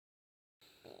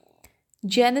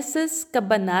Genesis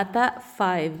Kabanata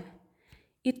 5.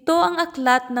 Ito ang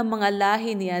aklat ng mga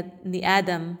lahi ni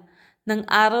Adam. Nang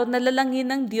araw na lalangin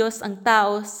ng Diyos ang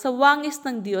tao, sa wangis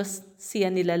ng Diyos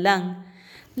siya nilalang.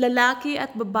 Lalaki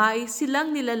at babae silang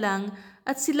nilalang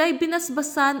at sila'y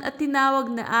binasbasan at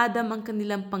tinawag na Adam ang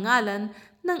kanilang pangalan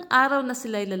ng araw na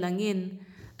sila'y lalangin.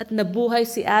 At nabuhay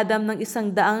si Adam ng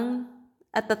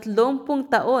 130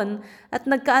 taon at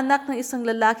nagkaanak ng isang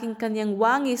lalaking kanyang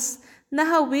wangis na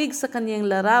hawig sa kanyang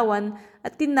larawan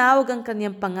at tinawag ang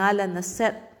kanyang pangalan na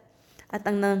Seth. At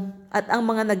ang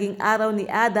mga naging araw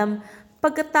ni Adam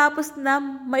pagkatapos na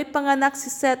maipanganak si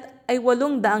Seth ay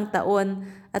 800 taon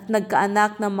at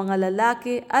nagkaanak ng mga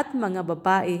lalaki at mga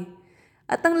babae.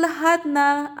 At ang lahat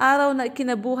na araw na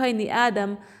ikinabuhay ni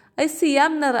Adam ay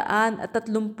 930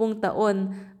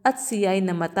 taon at siya'y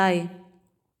namatay.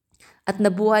 At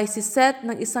nabuhay si Seth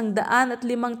ng 105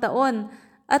 taon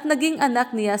at naging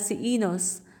anak niya si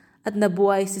Enos. At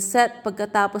nabuhay si Seth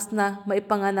pagkatapos na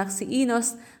maipanganak si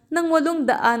Enos ng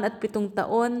 807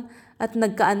 taon at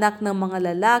nagkaanak ng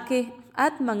mga lalaki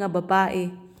at mga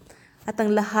babae. At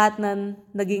ang lahat ng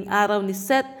naging araw ni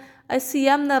Seth ay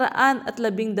 912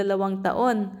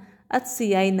 taon at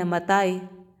siya'y namatay.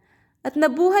 At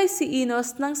nabuhay si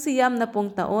Enos ng 90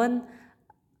 taon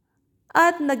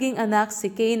at naging anak si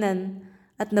Canaan.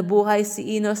 At nabuhay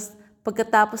si Enos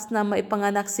pagkatapos na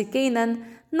maipanganak si Canaan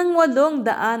ng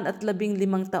 815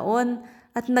 taon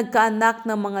at nagkaanak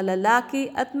ng mga lalaki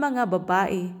at mga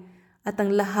babae. At ang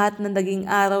lahat na naging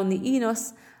araw ni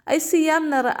Enos ay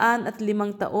 905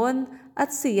 taon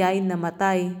at siya'y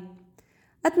namatay.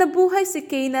 At nabuhay si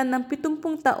Canaan ng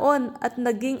 70 taon at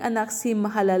naging anak si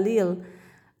Mahalaleel.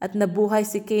 At nabuhay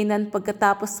si Canaan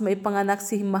pagkatapos maipanganak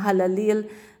si Mahalaleel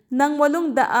ng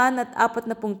 840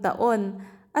 taon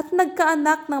at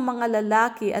nagkaanak ng mga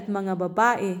lalaki at mga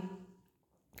babae.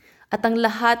 At ang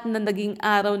lahat na naging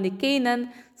araw ni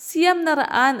Canaan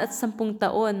 910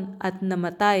 taon at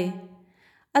namatay.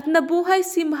 At nabuhay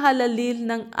si Mahalaleel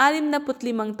ng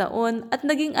 65 taon at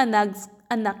naging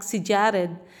anak si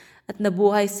Jared. At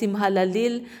nabuhay si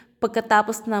Mahalaleel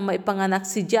pagkatapos na maipanganak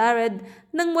si Jared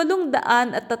ng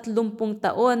 830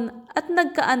 taon at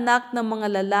nagkaanak ng mga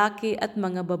lalaki at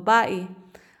mga babae.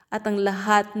 At ang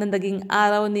lahat na naging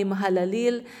araw ni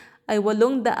Mahalaleel ay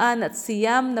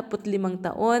 895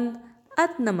 taon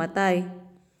at namatay.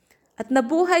 At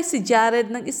nabuhay si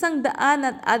Jared ng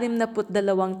 162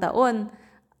 taon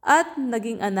at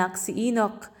naging anak si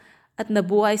Enoch. At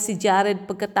nabuhay si Jared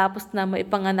pagkatapos na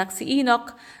maipanganak si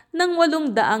Enoch ng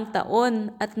 800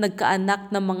 taon at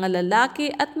nagkaanak ng mga lalaki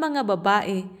at mga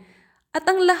babae. At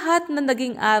ang lahat na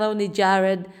naging araw ni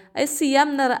Jared ay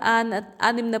 962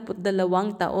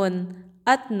 taon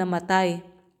at namatay.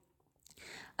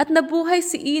 At nabuhay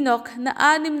si Enoch na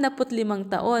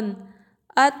 65 taon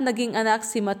at naging anak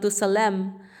si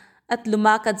Matusalem. At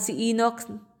lumakad si Enoch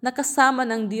na kasama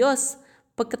ng Diyos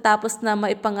pagkatapos na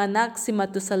maipanganak si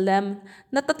Matusalem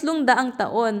na 300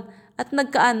 taon at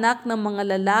nagkaanak ng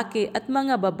mga lalaki at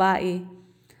mga babae.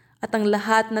 At ang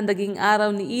lahat na naging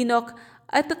araw ni Enoch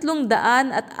ay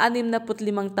 365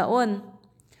 taon.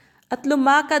 At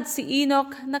lumakad si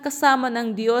Enoch na kasama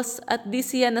ng Diyos at di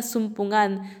siya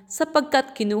nasumpungan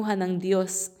sapagkat kinuha ng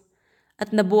Diyos.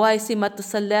 At nabuhay si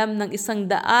Matusalem ng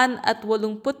 187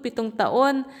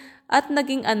 taon at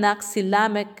naging anak si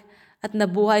Lamech. At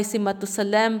nabuhay si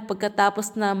Matusalem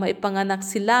pagkatapos na maipanganak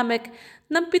si Lamech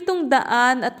ng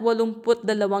 782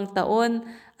 taon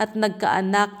at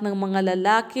nagkaanak ng mga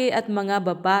lalaki at mga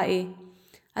babae.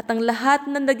 At ang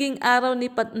lahat na naging araw ni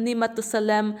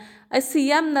Matusalem ay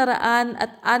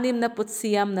 969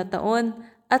 taon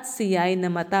at siya'y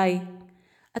namatay.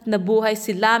 At nabuhay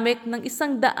si Lamech ng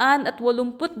 182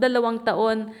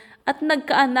 taon at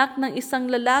nagkaanak ng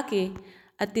isang lalaki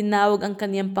at tinawag ang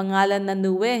kanyang pangalan na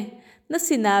Noe na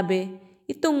sinabi,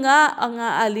 "Ito nga ang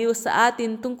aaliw sa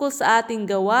atin tungkol sa ating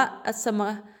gawa at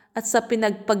sa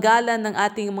pinagpagalan ng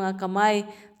ating mga kamay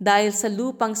dahil sa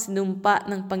lupang sinumpa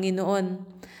ng Panginoon."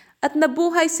 At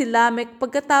nabuhay si Lamech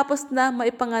pagkatapos na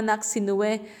maipanganak si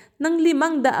Noe ng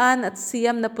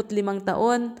 575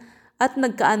 taon at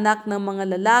nagkaanak ng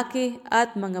mga lalaki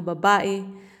at mga babae.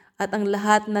 At ang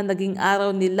lahat na naging araw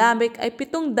ni Lamech ay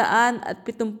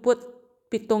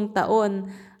 777 taon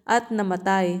at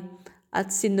namatay. At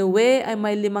si Noe ay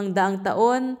may 500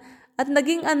 taon at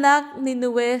naging anak ni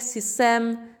Noe si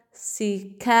Sem,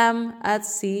 si Cam at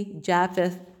si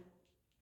Japheth.